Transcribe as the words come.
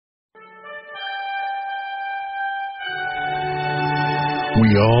We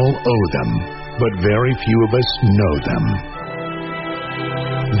all owe them, but very few of us know them.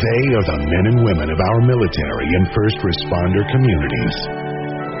 They are the men and women of our military and first responder communities.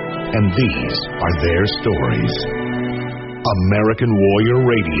 And these are their stories. American Warrior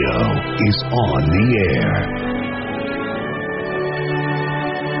Radio is on the air.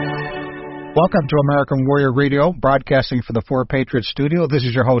 Welcome to American Warrior Radio, broadcasting for the 4 Patriots studio. This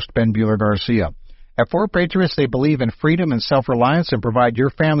is your host, Ben Bueller-Garcia. At 4 Patriots, they believe in freedom and self-reliance and provide your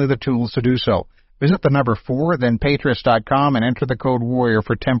family the tools to do so. Visit the number 4, then patriots.com, and enter the code WARRIOR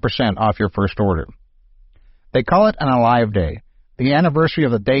for 10% off your first order. They call it an Alive Day, the anniversary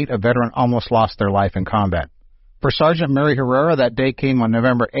of the date a veteran almost lost their life in combat. For Sergeant Mary Herrera, that day came on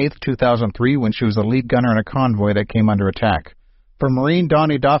November 8, 2003, when she was the lead gunner in a convoy that came under attack. For Marine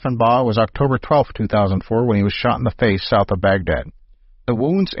Donnie Doffenbaugh, it was October 12, 2004, when he was shot in the face south of Baghdad. The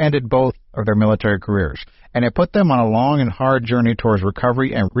wounds ended both of their military careers, and it put them on a long and hard journey towards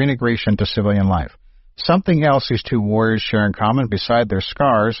recovery and reintegration to civilian life. Something else these two warriors share in common, beside their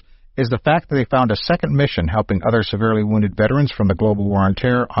scars, is the fact that they found a second mission helping other severely wounded veterans from the global war on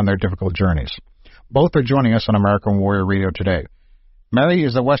terror on their difficult journeys. Both are joining us on American Warrior Radio today. Mary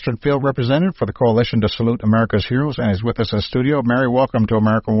is the Western Field Representative for the Coalition to Salute America's Heroes and is with us in the studio. Mary, welcome to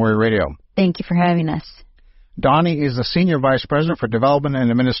American Warrior Radio. Thank you for having us. Donnie is the Senior Vice President for Development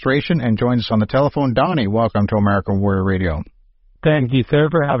and Administration and joins us on the telephone. Donnie, welcome to American Warrior Radio. Thank you, sir,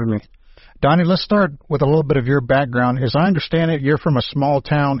 for having me. Donnie, let's start with a little bit of your background. As I understand it, you're from a small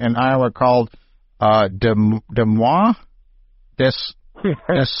town in Iowa called Des Moines?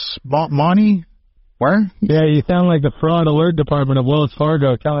 Montmagny? Where? Yeah, you sound like the fraud alert department of Wells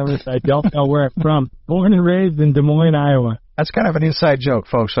Fargo telling us I don't know where I'm from. Born and raised in Des Moines, Iowa. That's kind of an inside joke,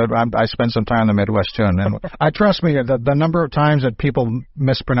 folks. I spent some time in the Midwest, too. And I trust me, the number of times that people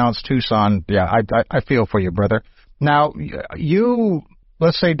mispronounce Tucson, yeah, I feel for you, brother. Now, you,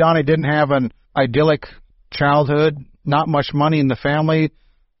 let's say Donnie didn't have an idyllic childhood, not much money in the family.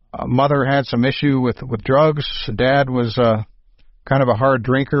 Mother had some issue with drugs. Dad was kind of a hard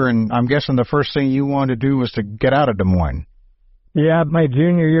drinker, and I'm guessing the first thing you wanted to do was to get out of Des Moines. Yeah, my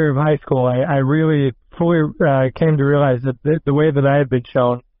junior year of high school, I really fully came to realize that the way that I had been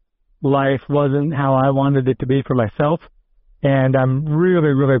shown life wasn't how I wanted it to be for myself. And I'm really,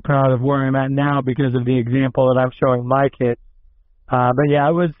 really proud of where I'm at now because of the example that I'm showing my kids. But yeah,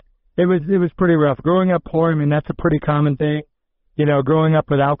 it was pretty rough. Growing up poor, I mean, that's a pretty common thing. You know, growing up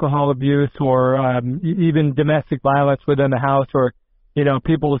with alcohol abuse or even domestic violence within the house, or, you know,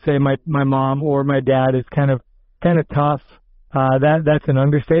 people will say my mom or my dad is kind of tough. That's an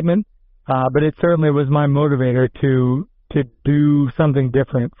understatement. But it certainly was my motivator to do something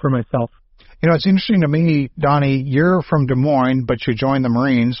different for myself. You know, it's interesting to me, Donnie, you're from Des Moines, but you joined the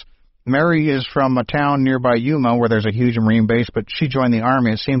Marines. Mary is from a town nearby Yuma where there's a huge Marine base, but she joined the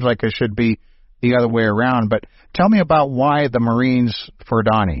Army. It seems like it should be the other way around. But tell me about why the Marines for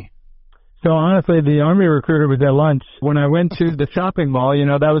Donnie. So honestly, the Army recruiter was at lunch. When I went to the shopping mall, you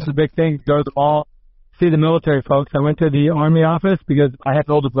know, that was the big thing, go to the mall, see the military folks. I went to the Army office because I had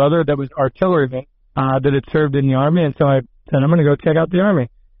an older brother that was artilleryman that had served in the Army, and so I said, I'm going to go check out the Army.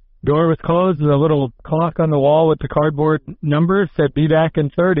 Door was closed. There's a little clock on the wall with the cardboard numbers said, be back in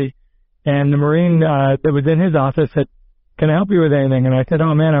 30. And the Marine that was in his office said, can I help you with anything? And I said,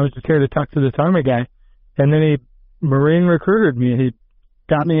 oh, man, I was just here to talk to this Army guy. And then Marine recruited me. He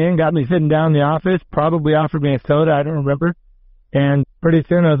got me in, got me sitting down in the office, probably offered me a soda, I don't remember. And pretty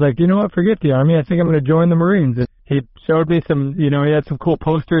soon I was like, you know what, forget the Army. I think I'm going to join the Marines. And he showed me some, you know, he had some cool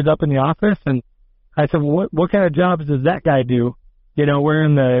posters up in the office. And I said, well, what kind of jobs does that guy do? You know,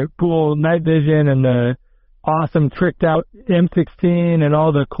 wearing the cool night vision and the awesome tricked out M16 and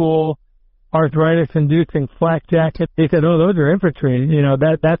all the cool arthritis-inducing flak jackets. He said, oh, those are infantry. You know,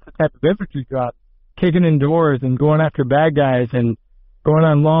 that's the type of infantry job. Kicking in doors and going after bad guys and going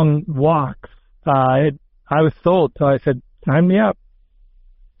on long walks. I was sold, so I said, sign me up.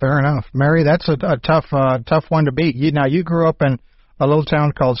 Fair enough. Mary, that's a tough one to beat. You grew up in a little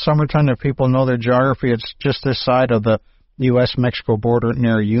town called Somerton. If people know their geography, it's just this side of the U.S.-Mexico border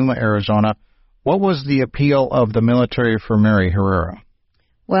near Yuma, Arizona. What was the appeal of the military for Mary Herrera?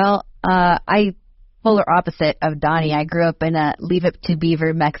 Well, I polar opposite of Donnie. I grew up in a Leave It to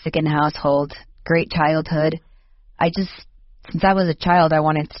Beaver Mexican household. Great childhood. Since I was a child, I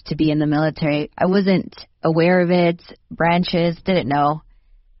wanted to be in the military. I wasn't aware of it, branches, didn't know.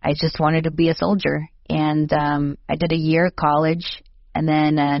 I just wanted to be a soldier. And I did a year of college and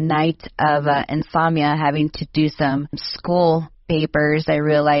then a night of insomnia having to do some school papers. I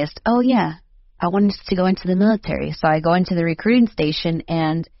realized, oh, yeah, I wanted to go into the military. So I go into the recruiting station,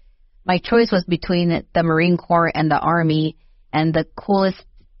 and my choice was between the Marine Corps and the Army. And the coolest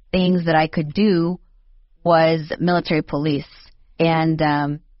things that I could do was military police. And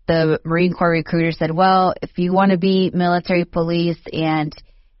the Marine Corps recruiter said, well, if you want to be military police and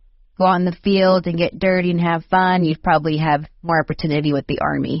go out in the field and get dirty and have fun, you'd probably have more opportunity with the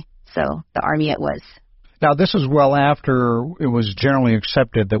Army. So the Army it was. Now, this is well after it was generally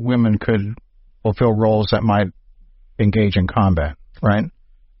accepted that women could fulfill roles that might engage in combat, right?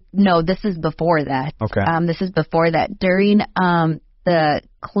 No, this is before that. Okay. This is before that. During the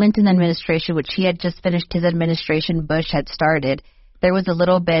Clinton administration, which he had just finished his administration, Bush had started, there was a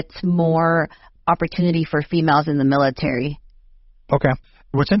little bit more opportunity for females in the military. Okay.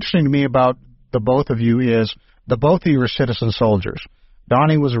 What's interesting to me about the both of you is the both of you are citizen soldiers.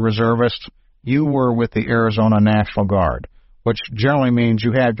 Donnie was a reservist. You were with the Arizona National Guard, which generally means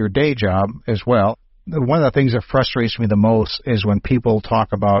you had your day job as well. One of the things that frustrates me the most is when people talk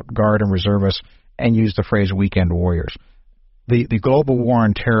about Guard and reservists and use the phrase weekend warriors. The global war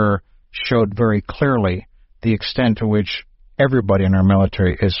on terror showed very clearly the extent to which everybody in our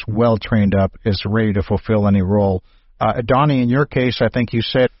military is well trained up, is ready to fulfill any role. Donnie, in your case, I think you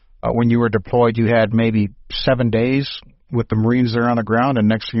said when you were deployed you had maybe 7 days with the Marines there on the ground, and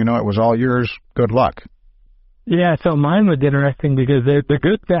next thing you know, it was all yours. Good luck. Yeah, so mine was interesting because the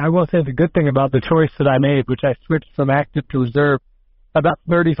good thing, I will say the good thing about the choice that I made, which I switched from active to reserve about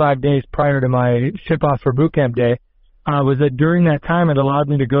 35 days prior to my ship off for boot camp day, was that during that time it allowed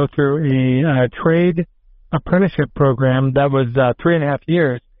me to go through a trade apprenticeship program that was 3.5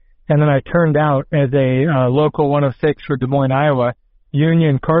 years, and then I turned out as a local 106 for Des Moines, Iowa,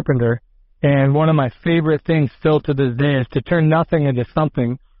 union carpenter. And one of my favorite things still to this day is to turn nothing into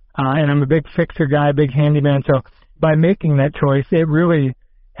something. And I'm a big fixer guy, big handyman. So by making that choice, it really,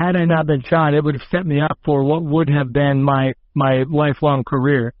 had I not been shot, it would have set me up for what would have been my lifelong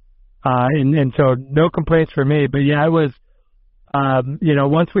career. And so no complaints for me. But yeah, I was,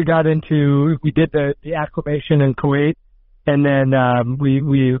 once we did the acclimation in Kuwait, and then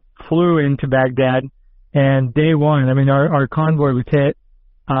we flew into Baghdad. And day one, I mean, our convoy was hit.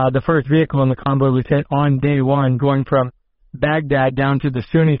 The first vehicle in the convoy was hit on day one, going from Baghdad down to the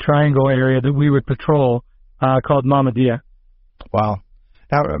Sunni Triangle area that we would patrol, called Mahmudiyah. Wow.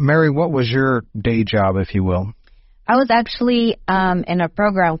 Now, Mary, what was your day job, if you will? I was actually in a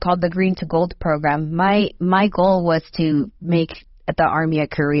program called the Green to Gold program. My goal was to make the Army a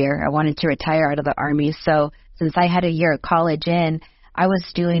career. I wanted to retire out of the Army. So since I had a year of college in, I was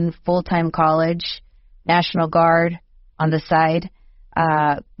doing full-time college, National Guard on the side,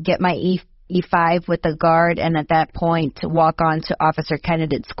 get my E5 with the Guard, and at that point walk on to officer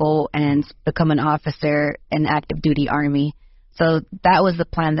candidate school and become an officer in active duty Army. So that was the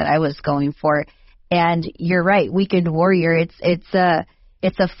plan that I was going for. And you're right, Weekend Warrior. It's a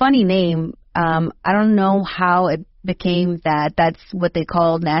funny name. I don't know how it became that. That's what they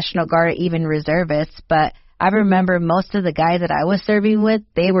call National Guard, even reservists. But I remember most of the guys that I was serving with,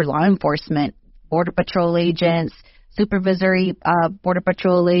 they were law enforcement, Border Patrol agents, supervisory Border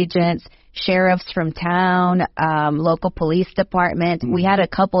Patrol agents, sheriffs from town, local police department. We had a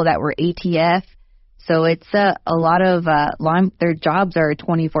couple that were ATF. So it's a lot of their jobs are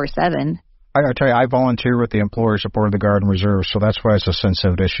 24/7. I tell you, I volunteer with the Employer Support of the Guard and Reserve, so that's why it's a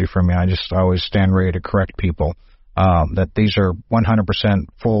sensitive issue for me. I always stand ready to correct people that these are 100%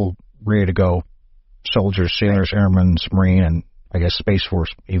 full, ready to go soldiers, sailors, airmen, Marine, and I guess Space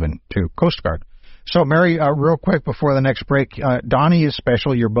Force even too, Coast Guard. So, Mary, real quick before the next break, Donnie is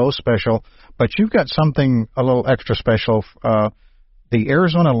special, you're both special, but you've got something a little extra special. The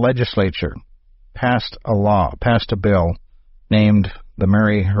Arizona legislature passed a bill named the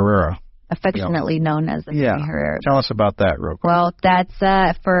Mary Herrera. Affectionately known as the Mary Herrera. Tell us about that real quick. Well, that's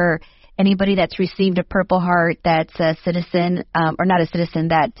for anybody that's received a Purple Heart that's a citizen, or not a citizen,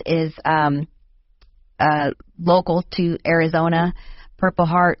 that is local to Arizona, Purple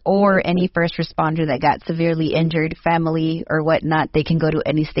Heart, or any first responder that got severely injured, family or whatnot, they can go to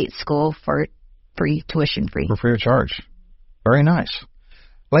any state school for free, tuition free. For free of charge. Very nice.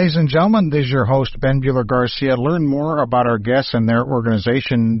 Ladies and gentlemen, this is your host, Ben Bueller Garcia. Learn more about our guests and their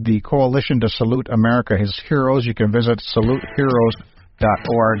organization, the Coalition to Salute America, His Heroes. You can visit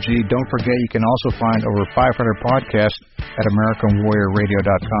saluteheroes.org. Don't forget, you can also find over 500 podcasts at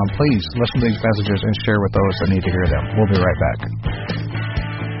AmericanWarriorRadio.com. Please listen to these messages and share with those that need to hear them. We'll be right back.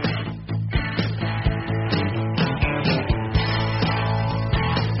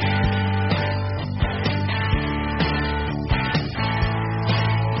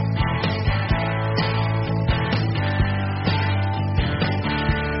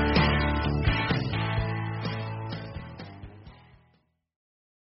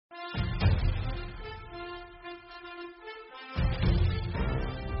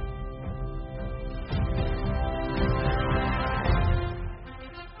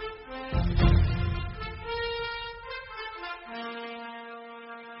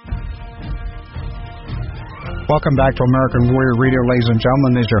 Welcome back to American Warrior Radio, ladies and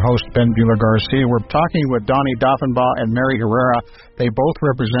gentlemen. This is your host, Ben Bueller Garcia. We're talking with Donnie Doffenbaugh and Mary Herrera. They both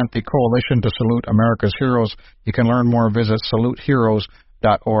represent the Coalition to Salute America's Heroes. You can learn more, visit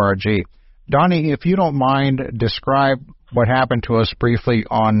saluteheroes.org. Donnie, if you don't mind, describe what happened to us briefly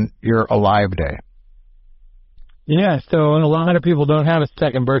on your Alive Day. Yeah, so a lot of people don't have a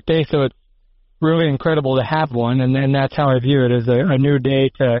second birthday, so it's really incredible to have one, and that's how I view it, as a new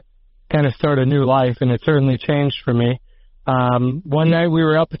day to kind of start a new life, and it certainly changed for me. One night we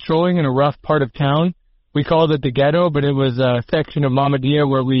were out patrolling in a rough part of town. We called it the ghetto, but it was a section of Mahmudiya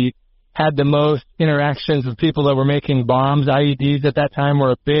where we had the most interactions with people that were making bombs. IEDs at that time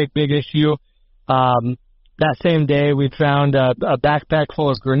were a big, big issue. That same day we found a backpack full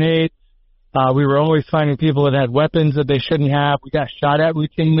of grenades. We were always finding people that had weapons that they shouldn't have. We got shot at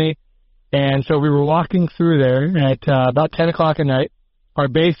routinely. And so we were walking through there at about 10 o'clock at night. Our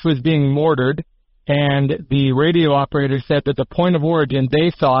base was being mortared, and the radio operator said that the point of origin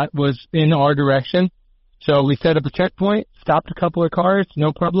they thought was in our direction. So we set up a checkpoint, stopped a couple of cars,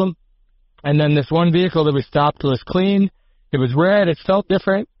 no problem. And then this one vehicle that we stopped was clean. It was red. It felt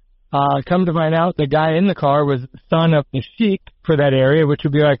different. Come to find out, the guy in the car was the son of the sheik for that area, which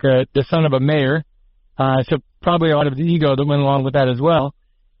would be like the son of a mayor. So probably a lot of the ego that went along with that as well.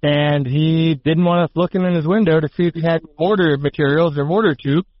 And he didn't want us looking in his window to see if he had mortar materials or mortar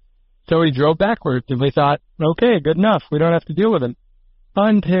tubes. So he drove backwards, and we thought, okay, good enough. We don't have to deal with him.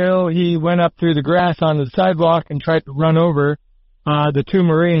 Until he went up through the grass onto the sidewalk and tried to run over the two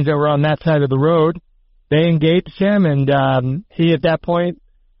Marines that were on that side of the road. They engaged him, and he at that point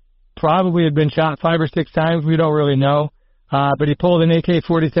probably had been shot 5 or 6 times. We don't really know. But he pulled an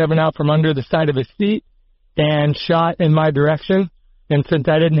AK-47 out from under the side of his seat and shot in my direction. And since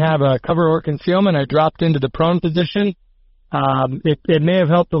I didn't have a cover or concealment, I dropped into the prone position. It may have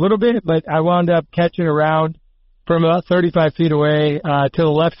helped a little bit, but I wound up catching around from about 35 feet away to the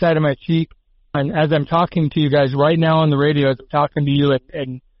left side of my cheek. And as I'm talking to you guys right now on the radio, as I'm talking to you,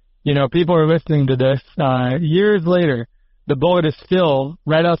 and you know, people are listening to this, years later, the bullet is still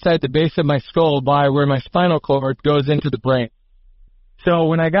right outside the base of my skull by where my spinal cord goes into the brain. So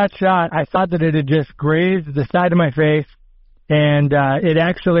when I got shot, I thought that it had just grazed the side of my face, and it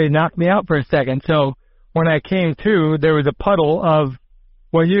actually knocked me out for a second. So when I came to, there was a puddle of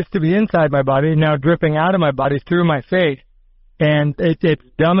what used to be inside my body, now dripping out of my body through my face. And it's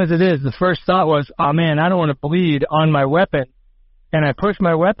dumb as it is, the first thought was, oh man, I don't want to bleed on my weapon. And I pushed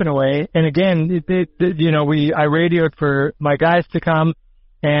my weapon away. And again, I radioed for my guys to come.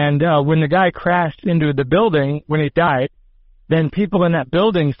 And when the guy crashed into the building, when he died, then people in that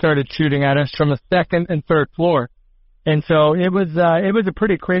building started shooting at us from the second and third floor. And so it was a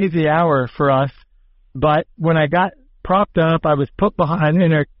pretty crazy hour for us. But when I got propped up, I was put behind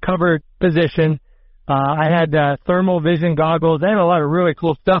in a covered position. I had thermal vision goggles. I had a lot of really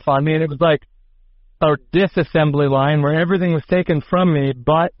cool stuff on me, and it was like a disassembly line where everything was taken from me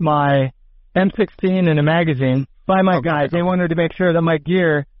but my M16 and a magazine by my guys. They wanted to make sure that my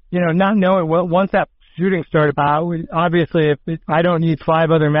gear, not knowing once that shooting started, obviously I don't need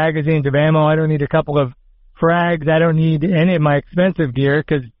 5 other magazines of ammo. I don't need a couple of frags. I don't need any of my expensive gear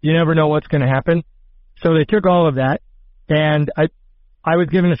because you never know what's going to happen. So they took all of that, and I was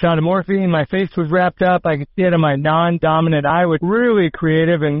given a shot of morphine. My face was wrapped up. I could see it in my non-dominant eye. It was really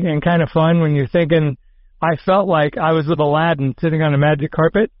creative and kind of fun when you're thinking, I felt like I was with Aladdin sitting on a magic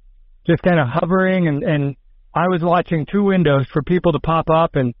carpet, just kind of hovering, and I was watching 2 windows for people to pop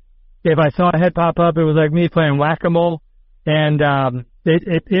up, and if I saw a head pop up, it was like me playing whack-a-mole, and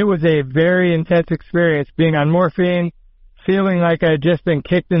it was a very intense experience being on morphine, feeling like I had just been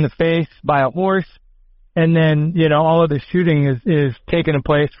kicked in the face by a horse. And then, all of the shooting is taking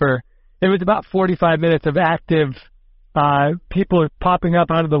place it was about 45 minutes of active people popping up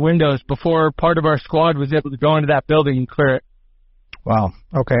out of the windows before part of our squad was able to go into that building and clear it. Wow.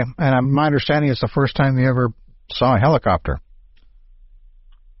 Okay. And my understanding is the first time you ever saw a helicopter.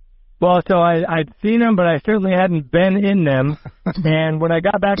 Well, so I'd seen them, but I certainly hadn't been in them. And when I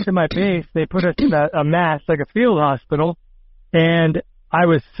got back to my base, they put us in a MASH, like a field hospital. And I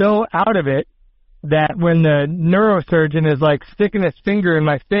was so out of it that when the neurosurgeon is like sticking his finger in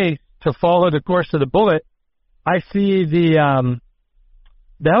my face to follow the course of the bullet, I see the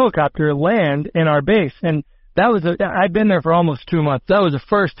helicopter land in our base. And that was I'd been there for almost 2 months. That was the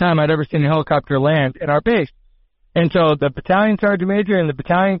first time I'd ever seen a helicopter land in our base. And so the battalion sergeant major and the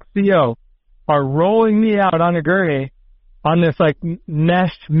battalion CO are rolling me out on a gurney on this like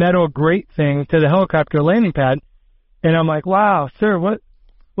mesh metal grate thing to the helicopter landing pad. And I'm like, wow, sir,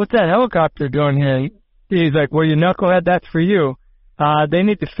 what's that helicopter doing here? He's like, well, you knucklehead, that's for you. They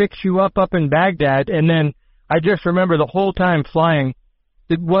need to fix you up in Baghdad. And then I just remember the whole time flying,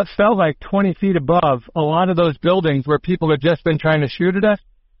 what felt like 20 feet above a lot of those buildings where people had just been trying to shoot at us.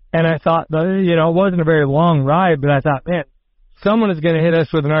 And I thought, it wasn't a very long ride, but I thought, man, someone is going to hit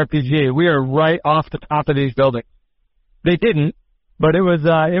us with an RPG. We are right off the top of these buildings. They didn't, but it was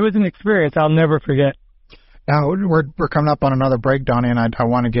an experience I'll never forget. Now, we're coming up on another break, Donnie, and I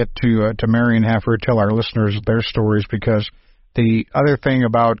want to get to Mary and have her tell our listeners their stories, because the other thing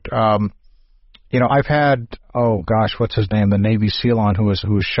about, I've had, what's his name, the Navy SEAL on who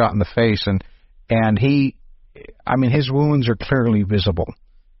was shot in the face, and his wounds are clearly visible.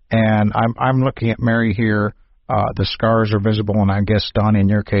 And I'm looking at Mary here. The scars are visible, and I guess, Donnie, in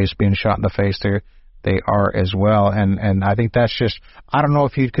your case, being shot in the face, they are as well. And I think that's just, I don't know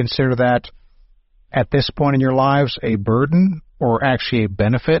if you'd consider that at this point in your lives a burden or actually a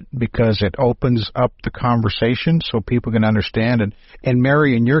benefit, because it opens up the conversation so people can understand. And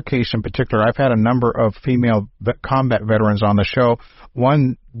Mary, in your case in particular, I've had a number of female combat veterans on the show.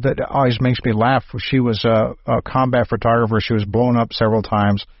 One that always makes me laugh, she was a combat photographer. She was blown up several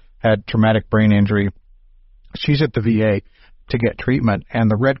times, had traumatic brain injury. She's at the VA to get treatment,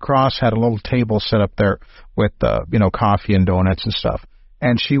 and the Red Cross had a little table set up there with, coffee and donuts and stuff.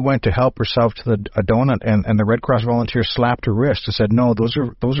 And she went to help herself to a donut, and the Red Cross volunteer slapped her wrist and said, "No, those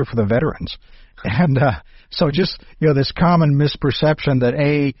are for the veterans." And so just, this common misperception that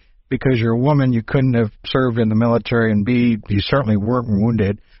A, because you're a woman, you couldn't have served in the military, and B, you certainly weren't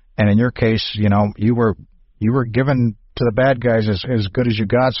wounded. And in your case, you were given to the bad guys as good as you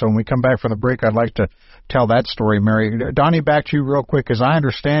got. So when we come back from the break, I'd like to tell that story, Mary. Donnie, back to you real quick. As I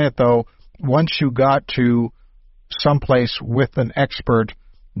understand it, though, once you got to someplace with an expert,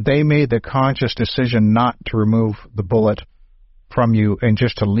 they made the conscious decision not to remove the bullet from you and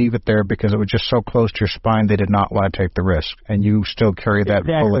just to leave it there because it was just so close to your spine they did not want to take the risk, and you still carry that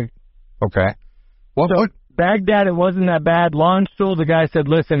bullet. Okay. What? Baghdad, it wasn't that bad. Launch Stool, the guy said,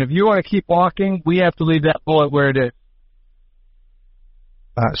 "Listen, if you want to keep walking, we have to leave that bullet where it is."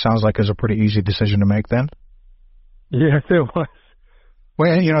 Sounds like it was a pretty easy decision to make then. Yes, it was. Well,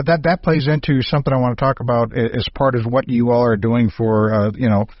 that plays into something I want to talk about as part of what you all are doing for,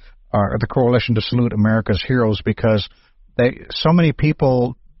 the Coalition to Salute America's Heroes, because so many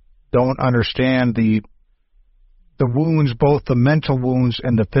people don't understand the wounds, both the mental wounds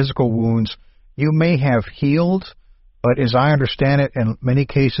and the physical wounds. You may have healed, but as I understand it, in many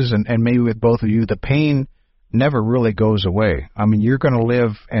cases, and maybe with both of you, the pain never really goes away. I mean, you're going to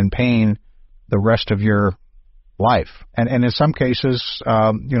live in pain the rest of your life. And in some cases,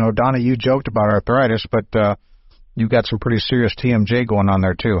 Donna, you joked about arthritis, but you've got some pretty serious TMJ going on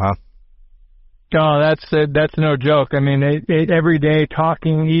there too, huh? Oh, that's no joke. I mean, every day,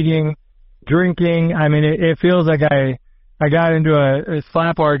 talking, eating, drinking. I mean, it feels like I got into a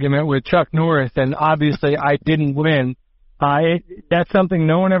slap argument with Chuck Norris, and obviously I didn't win. That's something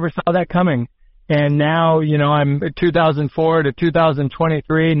no one ever saw that coming. And now, I'm 2004 to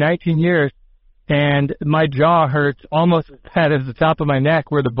 2023, 19 years. And my jaw hurts almost as bad as the top of my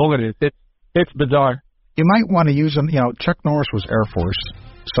neck where the bullet is. It's bizarre. You might want to use them. Chuck Norris was Air Force,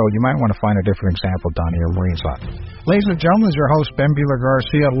 so you might want to find a different example, Donnie, or Marines on. Ladies and gentlemen, this is your host, Ben Bueller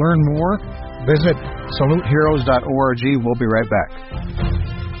Garcia. Learn more. Visit saluteheroes.org. We'll be right back.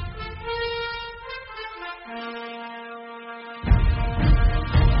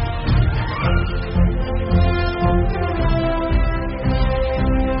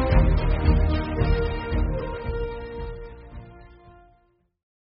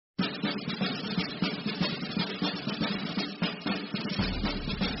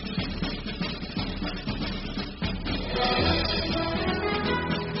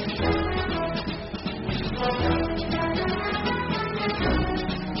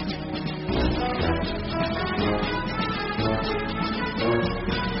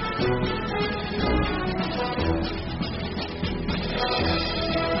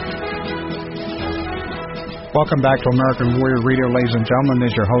 Welcome back to American Warrior Radio, ladies and gentlemen.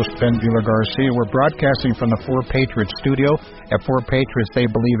 This is your host, Ben Bueller Garcia. We're broadcasting from the Four Patriots studio. At Four Patriots, they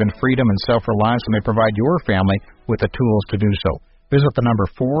believe in freedom and self-reliance, and they provide your family with the tools to do so. Visit the number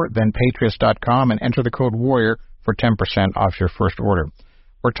 4, then patriots.com, and enter the code WARRIOR for 10% off your first order.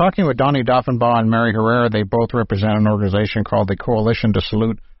 We're talking with Donnie Doffenbaugh and Mary Herrera. They both represent an organization called the Coalition to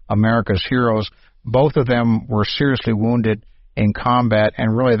Salute America's Heroes. Both of them were seriously wounded in combat,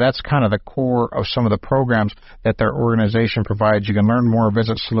 and really that's kind of the core of some of the programs that their organization provides. You can learn more,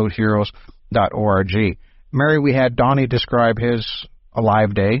 visit saluteheroes.org. Mary, we had Donnie describe his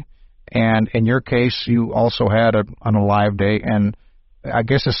Alive Day, and in your case, you also had an Alive Day, and I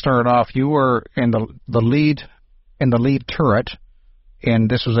guess to start off, you were in the lead turret and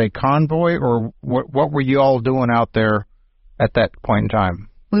this was a convoy, or what were you all doing out there at that point in time?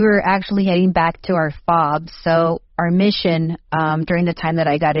 We were actually heading back to our FOB. So our mission during the time that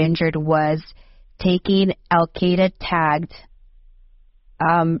I got injured was taking Al-Qaeda tagged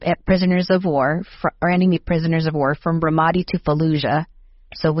prisoners of war, or enemy prisoners of war, from Ramadi to Fallujah.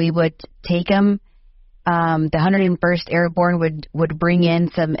 So we would take them. The 101st Airborne would bring in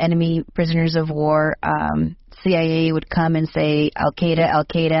some enemy prisoners of war. CIA would come and say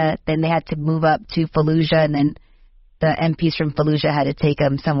Al-Qaeda. Then they had to move up to Fallujah, and then the MPs from Fallujah had to take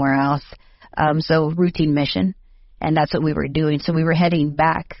them somewhere else. So routine mission, and that's what we were doing. So we were heading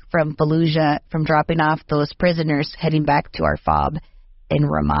back from Fallujah, from dropping off those prisoners, heading back to our FOB in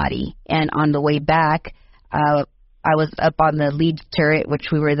Ramadi. And on the way back, I was up on the lead turret, which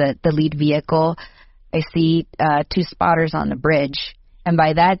we were the lead vehicle. I see 2 spotters on the bridge. And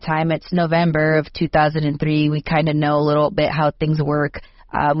by that time, it's November of 2003. We kind of know a little bit how things work.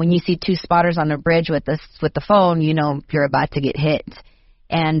 When you see 2 spotters on the bridge with the phone, you know you're about to get hit.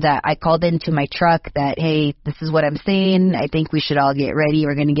 And I called into my truck that, hey, this is what I'm seeing. I think we should all get ready.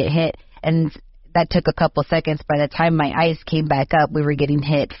 We're going to get hit. And that took a couple seconds. By the time my eyes came back up, we were getting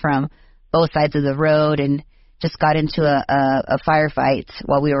hit from both sides of the road and just got into a firefight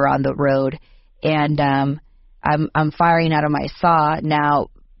while we were on the road. And I'm firing out of my saw. Now,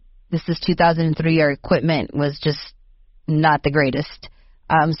 this is 2003. Our equipment was just not the greatest.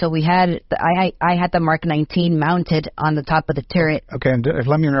 So we had I had the Mark 19 mounted on the top of the turret. Okay, and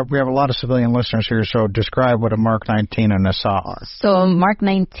let me interrupt. We have a lot of civilian listeners here, so describe what a Mark 19 and a saw are. So a Mark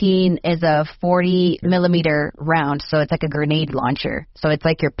 19 is a 40 millimeter round, so it's like a grenade launcher. So it's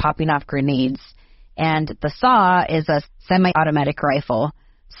like you're popping off grenades. And the saw is a semi-automatic rifle.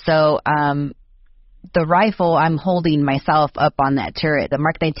 So the rifle, I'm holding myself up on that turret. The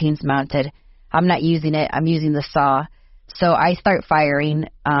Mark 19's mounted. I'm not using it. I'm using the saw. So I start firing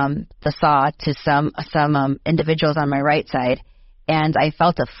the saw to some individuals on my right side, and I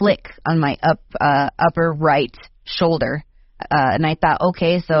felt a flick on my upper right shoulder. And I thought,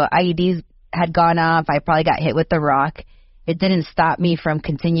 okay, so IEDs had gone off. I probably got hit with the rock. It didn't stop me from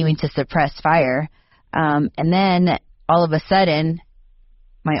continuing to suppress fire. And then all of a sudden,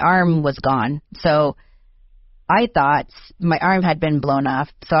 my arm was gone. So I thought my arm had been blown off,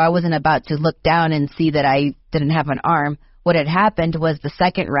 so I wasn't about to look down and see that I didn't have an arm. What had happened was the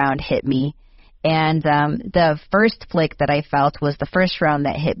second round hit me, and the first flick that I felt was the first round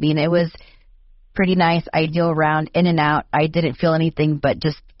that hit me, and it was pretty nice, ideal round, in and out. I didn't feel anything but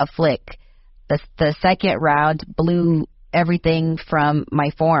just a flick. The second round blew everything from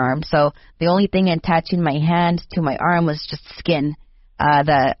my forearm, so the only thing attaching my hand to my arm was just skin.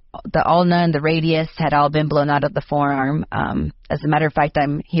 The ulna and the radius had all been blown out of the forearm. As a matter of fact,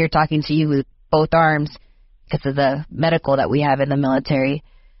 I'm here talking to you with both arms because of the medical that we have in the military.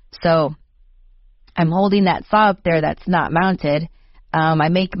 So I'm holding that saw up there that's not mounted. I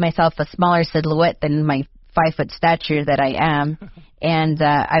make myself a smaller silhouette than my 5-foot stature that I am. And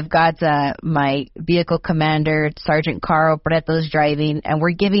I've got my vehicle commander, Sergeant Carl Breto's driving, and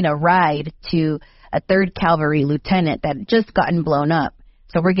we're giving a ride to a 3rd Cavalry lieutenant that had just gotten blown up.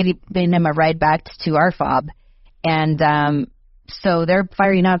 So we're giving him a ride back to our FOB. And so they're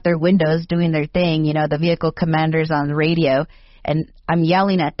firing out their windows, doing their thing, you know, the vehicle commander's on the radio. And I'm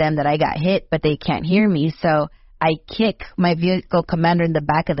yelling at them that I got hit, but they can't hear me. So I kick my vehicle commander in the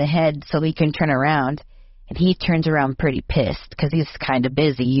back of the head so he can turn around. And he turns around pretty pissed because he's kind of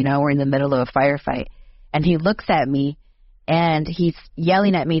busy, you know, we're in the middle of a firefight. And he looks at me and he's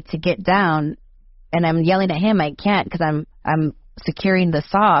yelling at me to get down. And I'm yelling at him, I can't, because I'm securing the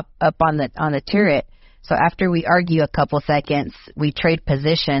saw up on the turret. So after we argue a couple seconds, we trade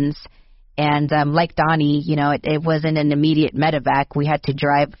positions. And like Donnie, you know, it wasn't an immediate medevac. We had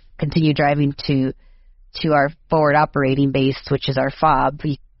to continue driving to our forward operating base, which is our FOB.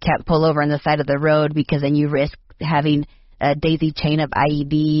 We can't pull over on the side of the road because then you risk having a daisy chain of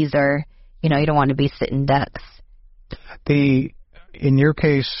IEDs, or, you know, you don't want to be sitting ducks. In your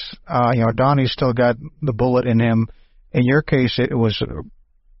case, you know, Donnie's still got the bullet in him. In your case, it was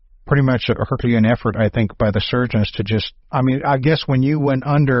pretty much a Herculean effort, I think, by the surgeons to just, I mean, I guess when you went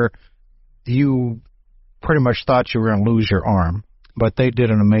under, you pretty much thought you were going to lose your arm, but they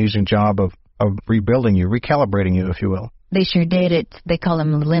did an amazing job of rebuilding you, recalibrating you, if you will. They sure did. They call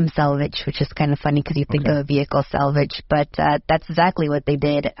them limb salvage, which is kind of funny because you think of a vehicle salvage, but that's exactly what they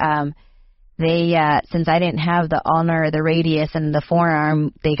did. They, since I didn't have the ulnar or the radius and the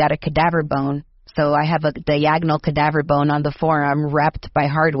forearm, they got a cadaver bone. So I have a diagonal cadaver bone on the forearm wrapped by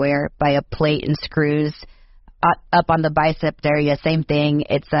hardware, by a plate and screws. Up on the bicep area, same thing.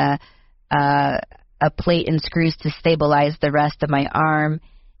 It's a a plate and screws to stabilize the rest of my arm.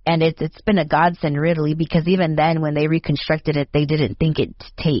 And it's been a godsend, really, because even then, when they reconstructed it, they didn't think it'd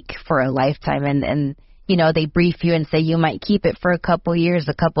take for a lifetime. And you know, they brief you and say you might keep it for a couple years,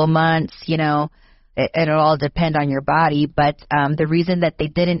 a couple months, you know. It'll all depend on your body. But the reason that they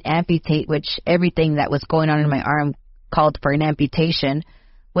didn't amputate, which everything that was going on in my arm called for an amputation,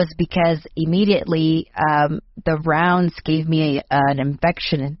 was because immediately the rounds gave me an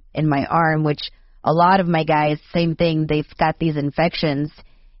infection in my arm, which a lot of my guys, same thing, they've got these infections.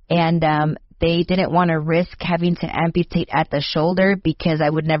 And they didn't want to risk having to amputate at the shoulder because I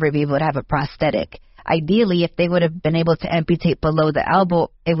would never be able to have a prosthetic. Ideally, if they would have been able to amputate below the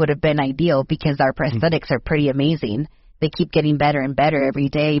elbow, it would have been ideal because our prosthetics are pretty amazing. They keep getting better and better every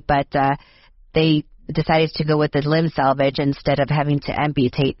day, but they decided to go with the limb salvage instead of having to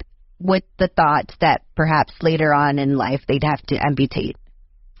amputate, with the thought that perhaps later on in life they'd have to amputate.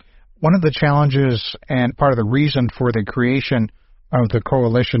 One of the challenges and part of the reason for the creation of the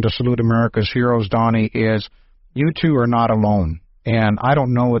Coalition to Salute America's Heroes, Donnie, is you two are not alone. And I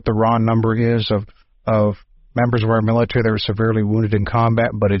don't know what the raw number is of members of our military that were severely wounded in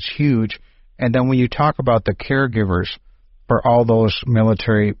combat, but it's huge. And then when you talk about the caregivers for all those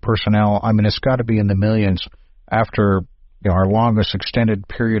military personnel, I mean, it's got to be in the millions after our longest extended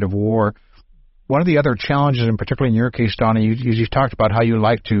period of war. One of the other challenges, and particularly in your case, Donnie, you talked about how you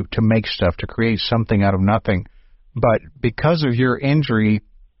like to make stuff, to create something out of nothing. But because of your injury,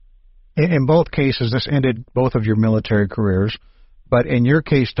 in both cases, this ended both of your military careers. But in your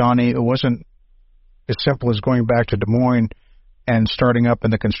case, Donnie, it wasn't as simple as going back to Des Moines and starting up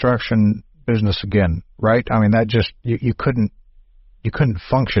in the construction business again, right? I mean, that just you couldn't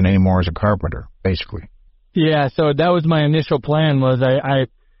function anymore as a carpenter, basically. Yeah, so that was my initial plan. Was I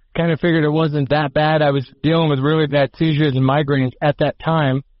kind of figured it wasn't that bad. I was dealing with really bad seizures and migraines at that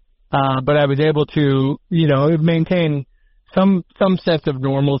time, but I was able to, maintain some sense of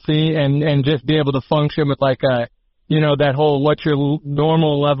normalcy and just be able to function with like a, that whole what's your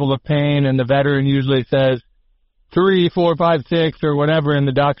normal level of pain, and the veteran usually says 3, 4, 5, 6 or whatever, and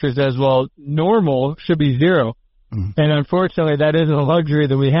the doctor says, well, normal should be 0. Mm-hmm. And unfortunately, that isn't a luxury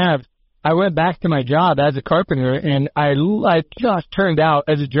that we have. I went back to my job as a carpenter, and I just turned out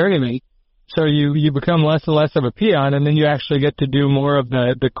as a journeyman. So you become less and less of a peon, and then you actually get to do more of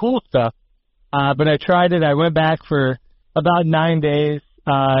the cool stuff. But I tried it. I went back for about 9 days.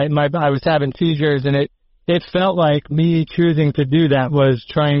 I was having seizures, and it felt like me choosing to do that was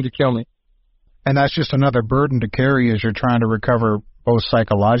trying to kill me. And that's just another burden to carry as you're trying to recover both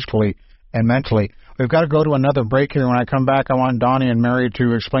psychologically and mentally. We've got to go to another break here. When I come back, I want Donnie and Mary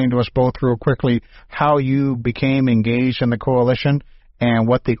to explain to us both real quickly how you became engaged in the coalition and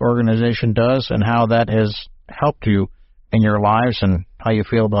what the organization does and how that has helped you in your lives and how you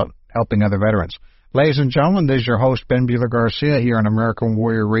feel about helping other veterans. Ladies and gentlemen, this is your host, Ben Bueller Garcia, here on American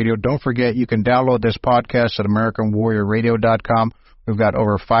Warrior Radio. Don't forget, you can download this podcast at AmericanWarriorRadio.com. We've got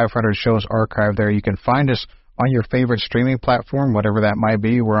over 500 shows archived there. You can find us on your favorite streaming platform, whatever that might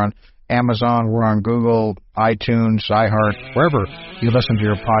be. We're on Amazon, we're on Google, iTunes, iHeart, wherever you listen to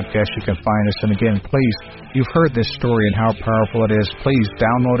your podcast, you can find us. And again, please, you've heard this story and how powerful it is. Please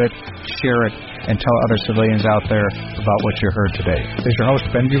download it, share it, and tell other civilians out there about what you heard today. This is your host,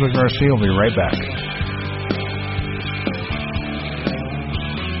 Ben Bueller Garcia. We'll be right back.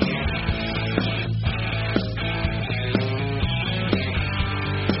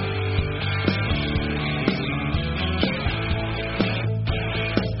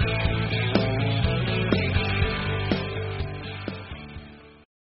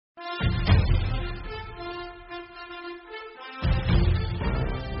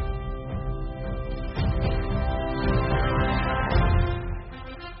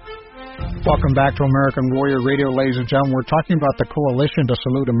 Welcome back to American Warrior Radio, ladies and gentlemen. We're talking about the Coalition to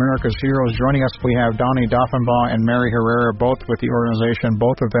Salute America's Heroes. Joining us, we have Donnie Doffenbaugh and Mary Herrera, both with the organization,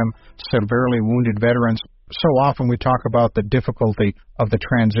 both of them severely wounded veterans. So often we talk about the difficulty of the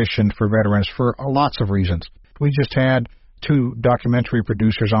transition for veterans for lots of reasons. We just had 2 documentary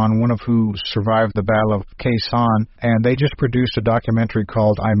producers on, one of who survived the Battle of Khe Sanh, and they just produced a documentary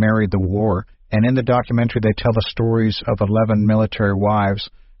called I Married the War. And in the documentary, they tell the stories of 11 military wives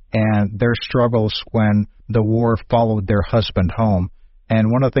and their struggles when the war followed their husband home. And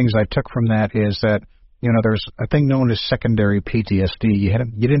one of the things I took from that is that, there's a thing known as secondary PTSD.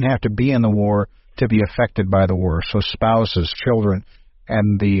 You didn't have to be in the war to be affected by the war. So spouses, children,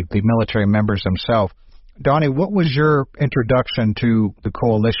 and the military members themselves. Donnie, what was your introduction to the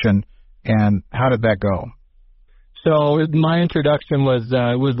coalition, and how did that go? So my introduction was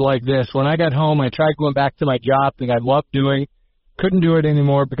like this. When I got home, I tried going back to my job, thing I loved doing, couldn't do it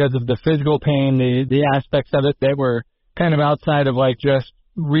anymore because of the physical pain, the aspects of it that were kind of outside of like just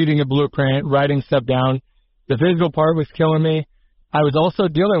reading a blueprint, writing stuff down. The physical part was killing me. I was also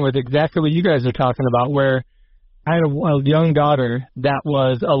dealing with exactly what you guys are talking about, where I had a young daughter that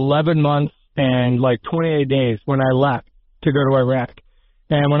was 11 months and like 28 days when I left to go to Iraq.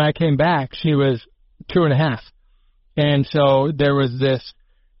 And when I came back, she was 2.5. And so there was this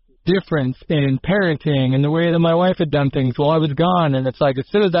difference in parenting and the way that my wife had done things while I was gone. And it's like, as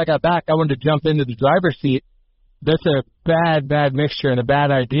soon as I got back, I wanted to jump into the driver's seat. That's a bad mixture and a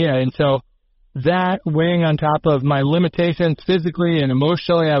bad idea. And so that weighing on top of my limitations physically and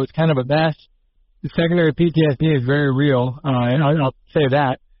emotionally, I was kind of a mess. The secondary PTSD is very real, and I'll say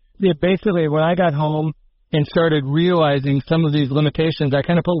that. Yeah, basically, when I got home and started realizing some of these limitations, I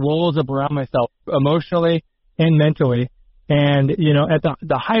kind of put walls up around myself emotionally and mentally. And, you know, at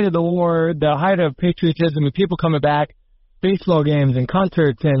the height of the war, the height of patriotism and people coming back, baseball games and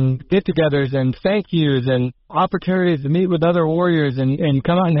concerts and get-togethers and thank yous and opportunities to meet with other warriors and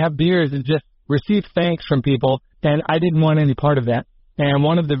come out and have beers and just receive thanks from people. And I didn't want any part of that. And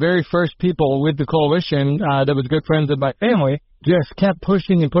one of the very first people with the coalition that was good friends of my family just kept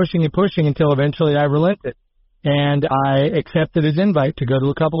pushing and pushing and pushing until eventually I relented. And I accepted his invite to go to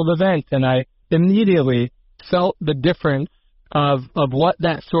a couple of events, and I immediately felt the difference of what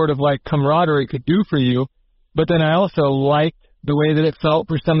that sort of like camaraderie could do for you. But then I also liked the way that it felt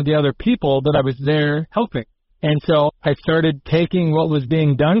for some of the other people that I was there helping. And so I started taking what was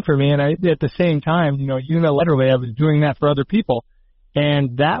being done for me, and I, at the same time, you know, unilaterally, I was doing that for other people.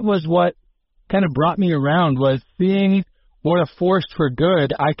 And that was what kind of brought me around, was seeing what a force for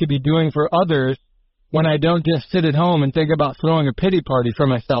good I could be doing for others when I don't just sit at home and think about throwing a pity party for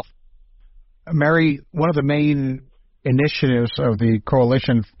myself. Mary, one of the main initiatives of the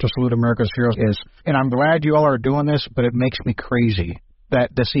Coalition to Salute America's Heroes is, and I'm glad you all are doing this, but it makes me crazy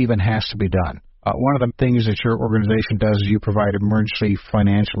that this even has to be done. One of the things that your organization does is you provide emergency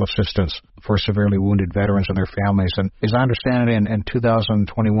financial assistance for severely wounded veterans and their families. And as I understand it, in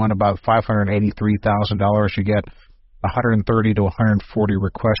 2021, about $583,000, you get 130 to 140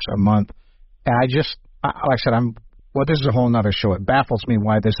 requests a month. And like I said, well, this is a whole other show. It baffles me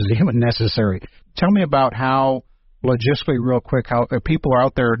why this is even necessary. Tell me about how, logistically, real quick, how if people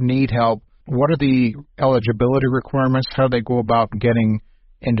out there need help, what are the eligibility requirements? How do they go about getting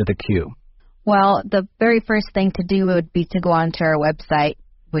into the queue? Well, the very first thing to do would be to go onto our website,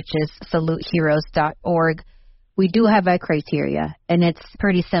 which is saluteheroes.org. We do have a criteria, and it's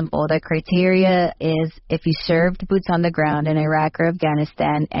pretty simple. The criteria is if you served boots on the ground in Iraq or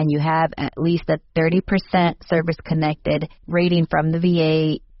Afghanistan and you have at least a 30% service-connected rating from the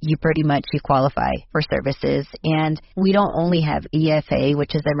VA, you qualify for services. And we don't only have EFA,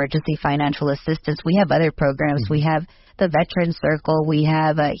 which is Emergency Financial Assistance. We have other programs. We have the Veteran Circle. We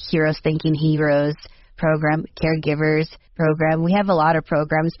have a Heroes Thinking Heroes program, Caregivers program. We have a lot of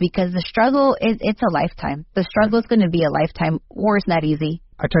programs because the struggle it's a lifetime. The struggle is going to be a lifetime. War is not easy.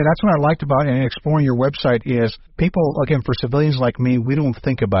 I tell you, that's what I liked about it, and exploring your website is people, again, for civilians like me, we don't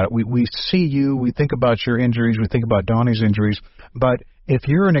think about it. We see you, we think about your injuries, we think about Donnie's injuries, but if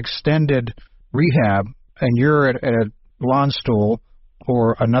you're in extended rehab and you're at a lawn stool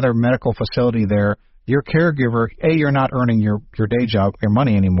or another medical facility there, your caregiver, A, you're not earning your day job, your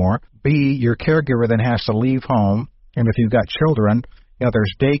money anymore. B, your caregiver then has to leave home, and if you've got children, you know,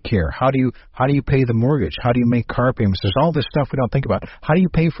 there's daycare. How do you pay the mortgage? How do you make car payments? There's all this stuff we don't think about. How do you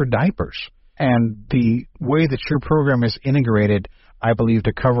pay for diapers? And the way that your program is integrated, I believe,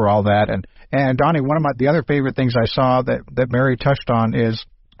 to cover all that. And Donnie, one of the other favorite things I saw that Mary touched on is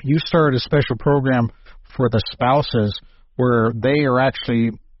you started a special program for the spouses where they are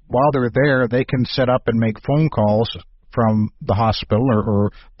actually, while they're there, they can set up and make phone calls from the hospital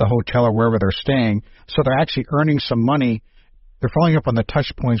or the hotel or wherever they're staying. So they're actually earning some money. They're following up on the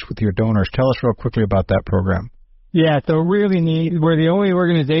touch points with your donors. Tell us real quickly about that program. Yeah, so really neat. We're the only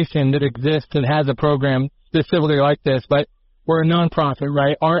organization that exists that has a program specifically like this, but we're a nonprofit,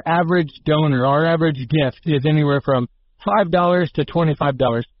 right? Our average donor, our average gift is anywhere from $5 to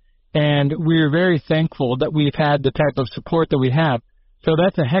 $25. And we're very thankful that we've had the type of support that we have. So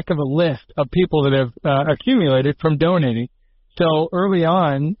that's a heck of a list of people that have accumulated from donating. So early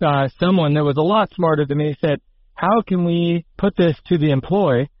on, someone that was a lot smarter than me said, how can we put this to the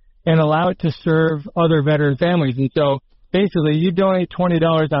employee and allow it to serve other veteran families? And so basically you donate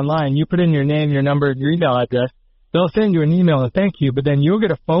 $20 online, you put in your name, your number, your email address, they'll send you an email and thank you, but then you'll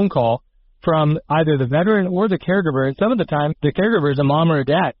get a phone call from either the veteran or the caregiver. And some of the time the caregiver is a mom or a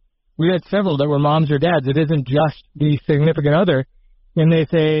dad. We had several that were moms or dads. It isn't just the significant other. And they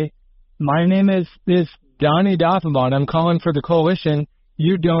say, my name is Donnie Doffenbaum, I'm calling for the coalition.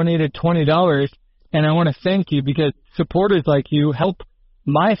 You donated $20, and I want to thank you because supporters like you help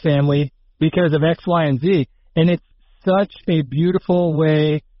my family because of X, Y, and Z. And it's such a beautiful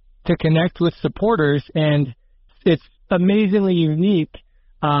way to connect with supporters, and it's amazingly unique,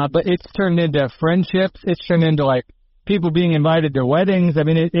 but it's turned into friendships. It's turned into, like, people being invited to weddings. I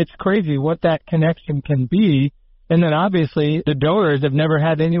mean, it's crazy what that connection can be. And then, obviously, the donors have never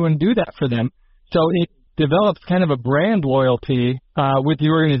had anyone do that for them. So it develops kind of a brand loyalty with the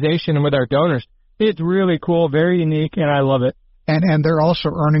organization and with our donors. It's really cool, very unique, and I love it. And they're also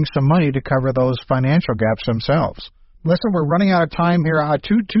earning some money to cover those financial gaps themselves. Listen, we're running out of time here.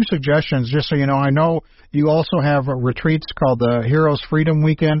 Two suggestions, just so you know. I know you also have retreats called the Heroes Freedom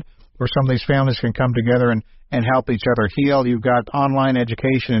Weekend, where some of these families can come together and help each other heal. You've got online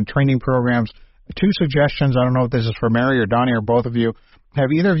education and training programs. Two suggestions. I don't know if this is for Mary or Donnie or both of you.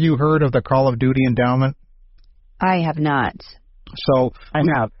 Have either of you heard of the Call of Duty Endowment? I have not. So I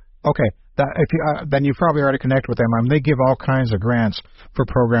have. Okay. Then you probably already connect with them. I mean, they give all kinds of grants for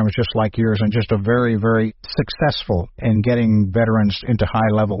programs just like yours, and just a very, very successful in getting veterans into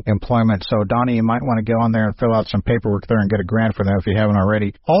high-level employment. So, Donnie, you might want to get on there and fill out some paperwork there and get a grant for that if you haven't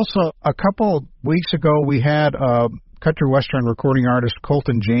already. Also, a couple weeks ago, we had country western recording artist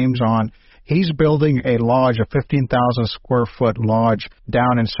Colton James on. He's building a lodge, a 15,000-square-foot lodge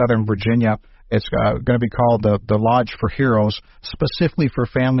down in Southern Virginia. It's going to be called the Lodge for Heroes, specifically for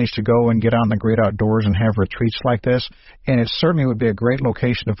families to go and get out in the great outdoors and have retreats like this. And it certainly would be a great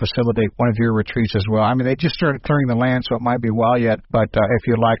location to facilitate one of your retreats as well. I mean, they just started clearing the land, so it might be a while yet. But if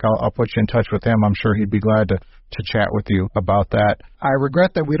you'd like, I'll put you in touch with him. I'm sure he'd be glad to chat with you about that. I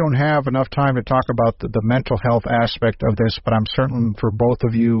regret that we don't have enough time to talk about the mental health aspect of this, but I'm certain for both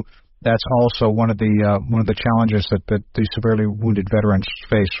of you, that's also one of the challenges that the severely wounded veterans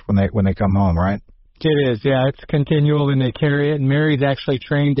face when they come home, right? It is, yeah. It's continual, and they carry it. And Mary's actually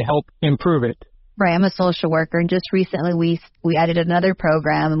trained to help improve it. Right, I'm a social worker, and just recently we added another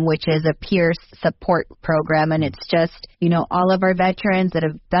program, which is a peer support program, and it's just, all of our veterans that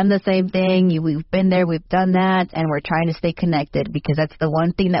have done the same thing. We've been there, we've done that, and we're trying to stay connected because that's the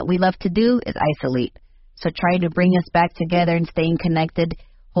one thing that we love to do is isolate. So trying to bring us back together and staying connected,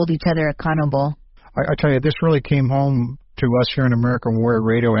 hold each other accountable. I tell you, this really came home to us here in American Warrior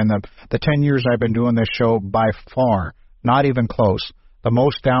Radio, and the 10 years I've been doing this show, by far, not even close, the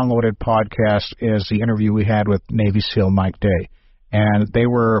most downloaded podcast is the interview we had with Navy SEAL Mike Day. And they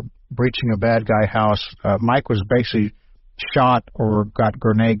were breaching a bad guy house. Mike was basically shot or got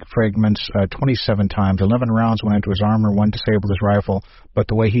grenade fragments 27 times. 11 rounds went into his armor, 1 disabled his rifle. But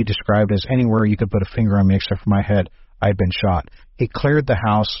the way he described it is, anywhere you could put a finger on me except for my head, I'd been shot. He cleared the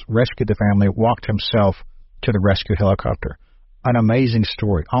house, rescued the family, walked himself to the rescue helicopter. An amazing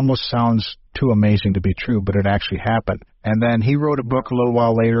story. Almost sounds too amazing to be true, but it actually happened. And then he wrote a book a little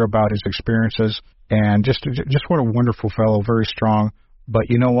while later about his experiences, and just what a wonderful fellow, very strong. But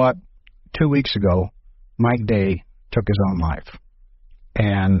you know what? 2 weeks ago, Mike Day took his own life.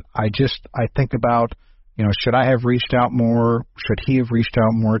 And I think about, should I have reached out more? Should he have reached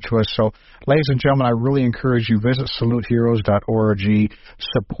out more to us? So, ladies and gentlemen, I really encourage you, visit saluteheroes.org.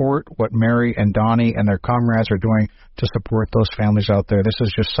 Support what Mary and Donnie and their comrades are doing to support those families out there. This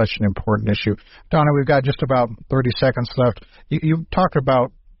is just such an important issue. Donna, we've got just about 30 seconds left. You talked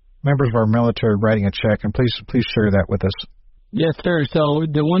about members of our military writing a check, and please share that with us. Yes, sir. So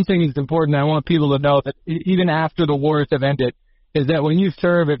the one thing that's important, I want people to know that even after the wars have ended, is that when you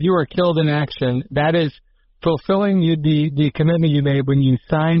serve, if you are killed in action, that is fulfilling the commitment you made when you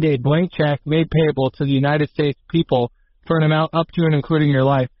signed a blank check made payable to the United States people for an amount up to and including your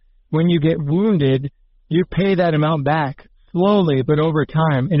life. When you get wounded, you pay that amount back slowly but over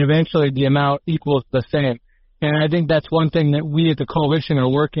time, and eventually the amount equals the same. And I think that's one thing that we as a coalition are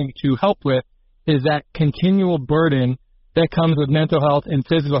working to help with, is that continual burden that comes with mental health and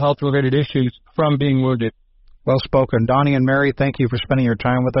physical health-related issues from being wounded. Well spoken. Donnie and Mary, thank you for spending your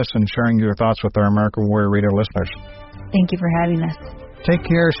time with us and sharing your thoughts with our American Warrior Radio listeners. Thank you for having us. Take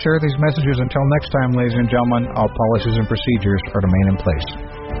care. Share these messages. Until next time, ladies and gentlemen, all policies and procedures are to remain in place.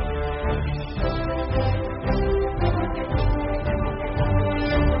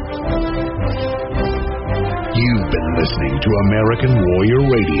 You've been listening to American Warrior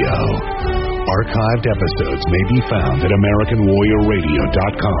Radio. Archived episodes may be found at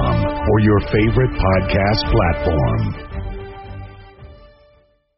AmericanWarriorRadio.com or your favorite podcast platform.